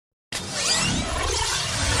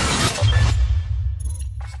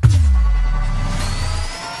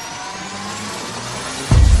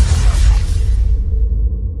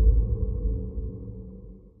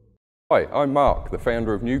Hi, I'm Mark, the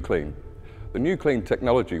founder of NewClean. The NewClean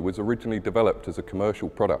technology was originally developed as a commercial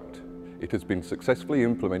product. It has been successfully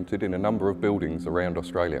implemented in a number of buildings around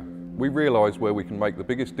Australia. We realise where we can make the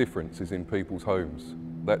biggest difference is in people's homes.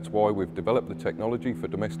 That's why we've developed the technology for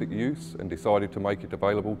domestic use and decided to make it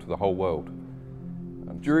available to the whole world.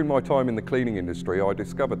 During my time in the cleaning industry, I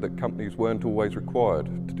discovered that companies weren't always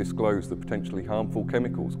required to disclose the potentially harmful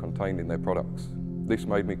chemicals contained in their products. This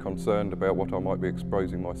made me concerned about what I might be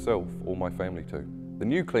exposing myself or my family to. The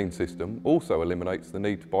NewClean system also eliminates the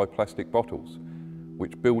need to buy plastic bottles,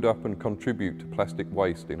 which build up and contribute to plastic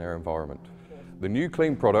waste in our environment. The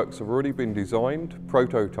NewClean products have already been designed,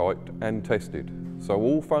 prototyped and tested, so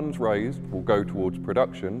all funds raised will go towards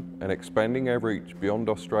production and expanding our reach beyond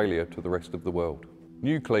Australia to the rest of the world.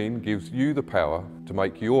 NewClean gives you the power to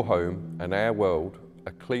make your home and our world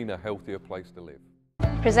a cleaner, healthier place to live.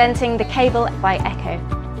 Presenting the Cable by Echo.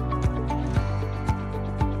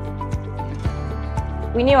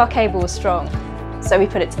 We knew our cable was strong, so we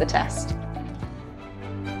put it to the test.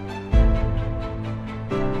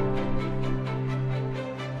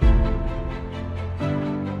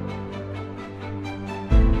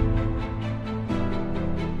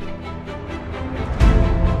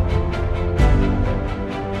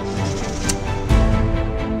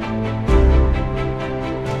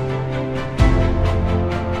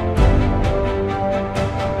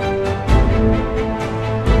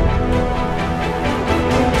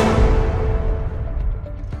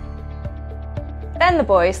 Then the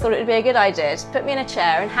boys thought it would be a good idea to put me in a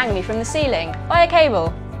chair and hang me from the ceiling by a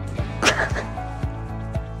cable.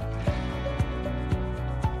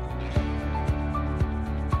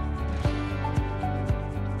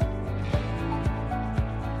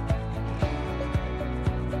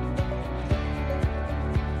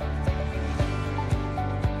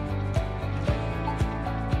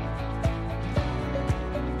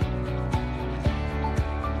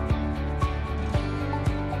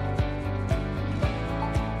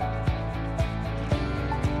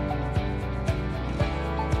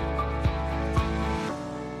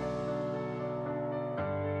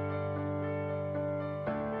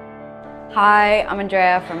 Hi, I'm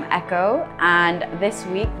Andrea from Echo, and this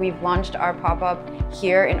week we've launched our pop-up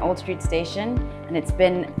here in Old Street Station, and it's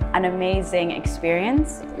been an amazing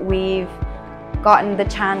experience. We've gotten the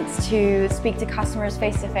chance to speak to customers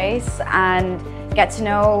face to face and get to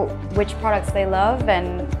know which products they love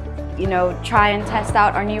and, try and test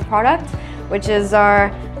out our new product, which is our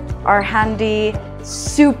handy,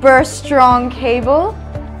 super strong cable,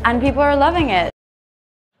 and people are loving it.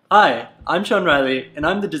 Hi, I'm Sean Riley, and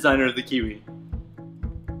I'm the designer of the Kiwi.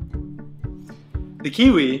 The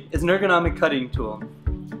Kiwi is an ergonomic cutting tool.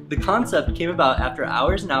 The concept came about after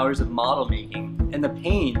hours and hours of model making and the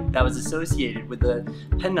pain that was associated with the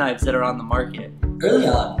penknives that are on the market. Early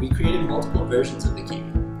on, we created multiple versions of the Kiwi,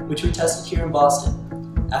 which we tested here in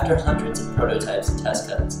Boston. After hundreds of prototypes and test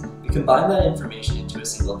cuts, we combined that information into a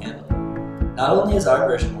single handle. Not only is our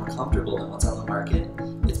version more comfortable than what's on the market,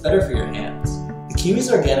 it's better for your hands. The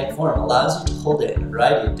Kiwi's organic form allows you to hold it in a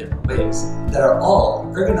variety of different ways that are all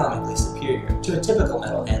ergonomically superior to a typical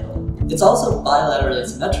metal handle. It's also bilaterally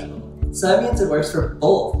symmetrical, so that means it works for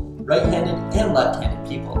both right-handed and left-handed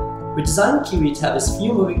people. We designed the Kiwi to have as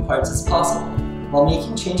few moving parts as possible, while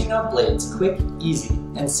making changing out blades quick, easy,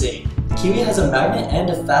 and safe. The Kiwi has a magnet and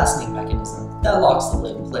a fastening mechanism that locks the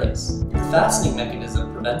blade in place. The fastening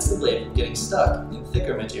mechanism prevents the blade from getting stuck in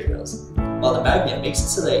thicker materials, while the magnet makes it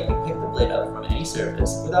so that you can pick the blade up from any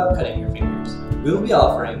surface without cutting your fingers. We will be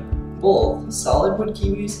offering both solid wood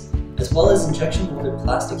Kiwis as well as injection molded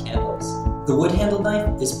plastic handles. The wood handled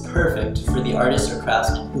knife is perfect for the artist or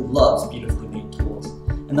craftsman who loves beautifully made tools,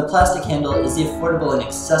 and the plastic handle is the affordable and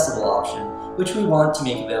accessible option which we want to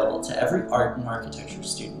make available to every art and architecture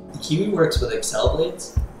student. The Kiwi works with Excel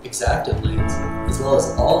blades, X-Acto blades, as well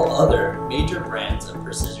as all other major brands of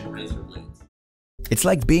precision razor blades. It's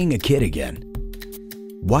like being a kid again.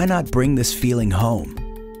 Why not bring this feeling home?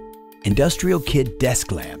 Industrial Kid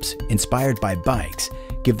desk lamps, inspired by bikes,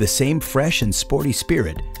 give the same fresh and sporty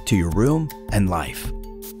spirit to your room and life.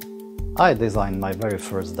 I designed my very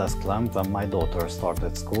first desk lamp when my daughter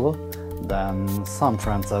started school. Then some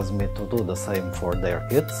friends asked me to do the same for their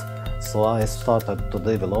kids, so I started to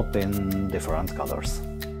develop in different colors.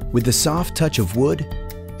 With the soft touch of wood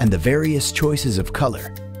and the various choices of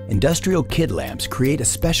color, Industrial Kid lamps create a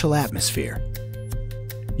special atmosphere.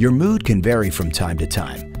 Your mood can vary from time to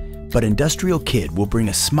time, but Industrial Kid will bring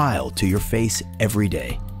a smile to your face every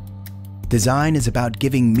day. Design is about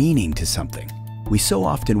giving meaning to something. We so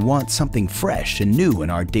often want something fresh and new in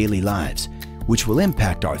our daily lives, which will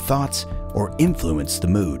impact our thoughts or influence the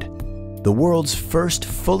mood. The world's first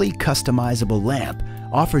fully customizable lamp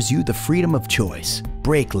offers you the freedom of choice.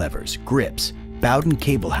 Brake levers, grips, Bowden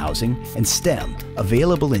cable housing, and stem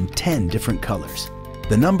available in 10 different colors.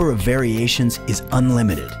 The number of variations is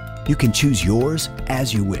unlimited. You can choose yours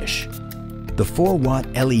as you wish. The 4-watt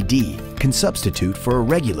LED can substitute for a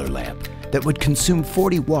regular lamp that would consume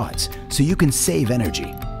 40 watts, so you can save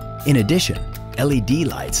energy. In addition, LED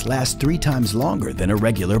lights last 3 times longer than a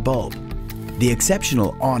regular bulb. The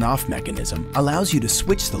exceptional on-off mechanism allows you to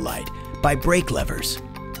switch the light by brake levers.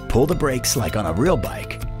 Pull the brakes like on a real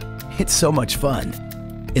bike. It's so much fun.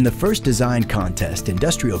 In the first design contest,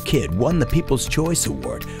 Industrial Kid won the People's Choice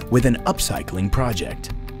Award with an upcycling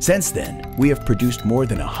project. Since then, we have produced more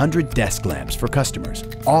than 100 desk lamps for customers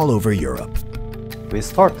all over Europe. We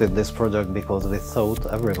started this project because we thought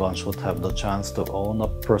everyone should have the chance to own a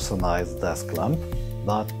personalized desk lamp,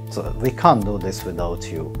 but we can't do this without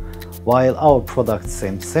you. While our product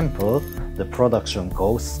seems simple, the production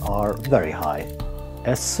costs are very high.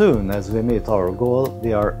 As soon as we meet our goal,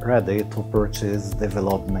 we are ready to purchase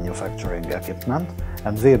developed manufacturing equipment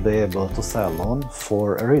and we'll be able to sell on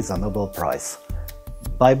for a reasonable price.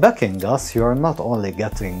 By backing us, you are not only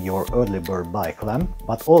getting your early bird bike lamp,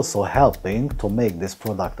 but also helping to make this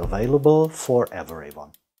product available for everyone.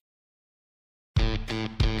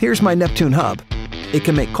 Here's my Neptune Hub. It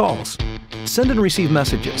can make calls, send and receive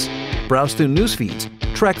messages, browse through news feeds,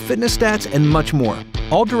 track fitness stats, and much more,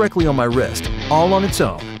 all directly on my wrist, all on its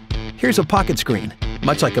own. Here's a pocket screen.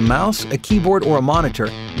 Much like a mouse, a keyboard, or a monitor,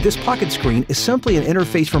 this pocket screen is simply an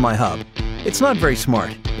interface for my hub. It's not very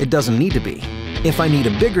smart. It doesn't need to be. If I need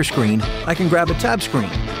a bigger screen, I can grab a tab screen,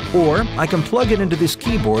 or I can plug it into this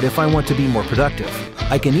keyboard if I want to be more productive.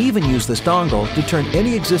 I can even use this dongle to turn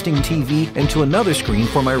any existing TV into another screen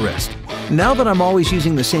for my wrist. Now that I'm always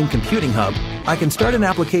using the same computing hub, I can start an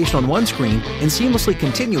application on one screen and seamlessly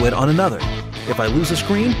continue it on another. If I lose a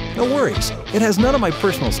screen, no worries. It has none of my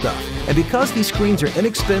personal stuff. And because these screens are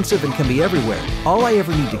inexpensive and can be everywhere, all I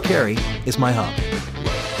ever need to carry is my hub.